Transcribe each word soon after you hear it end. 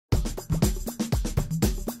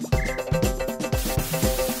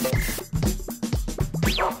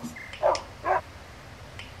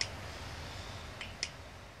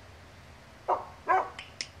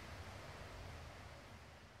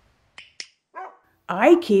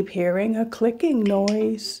I keep hearing a clicking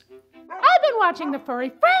noise. I've been watching the Furry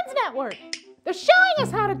Friends Network. They're showing us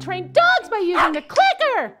how to train dogs by using the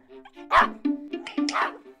clicker.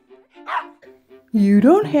 You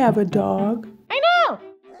don't have a dog. I know.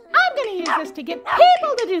 I'm going to use this to get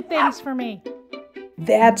people to do things for me.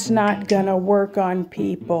 That's not gonna work on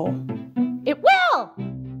people. It will,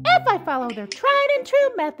 if I follow their tried and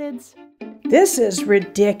true methods. This is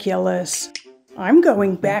ridiculous. I'm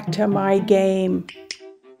going back to my game.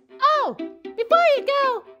 Oh, before you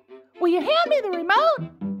go, will you hand me the remote?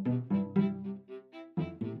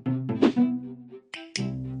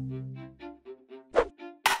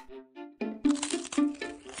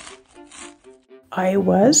 I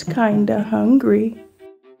was kinda hungry.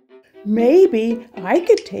 Maybe I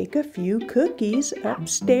could take a few cookies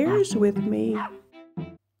upstairs with me. I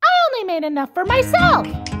only made enough for myself.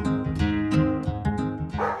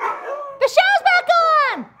 The show's back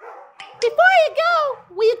on! Before you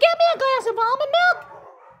go, will you get me a glass of almond milk?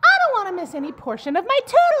 I don't want to miss any portion of my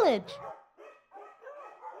tutelage.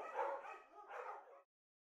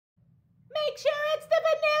 Make sure it's the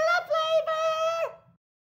vanilla flavor!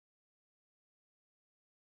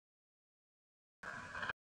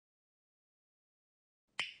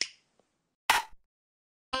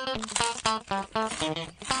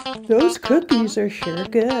 Those cookies are sure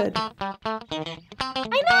good.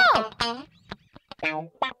 I know!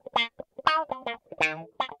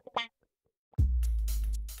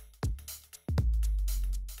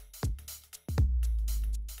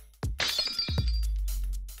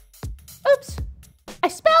 Oops! I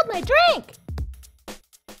spilled my drink!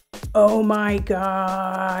 Oh my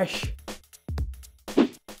gosh.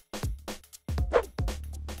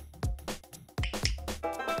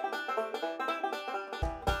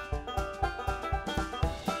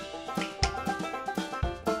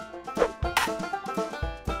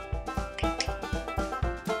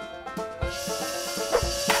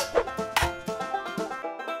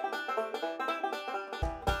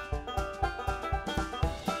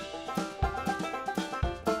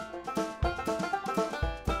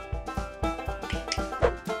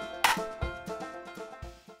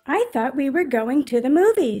 I thought we were going to the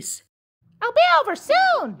movies. I'll be over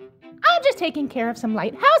soon! I'm just taking care of some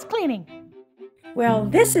light house cleaning. Well,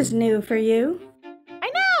 this is new for you.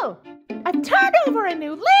 I know! I've turned over a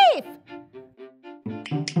new leaf!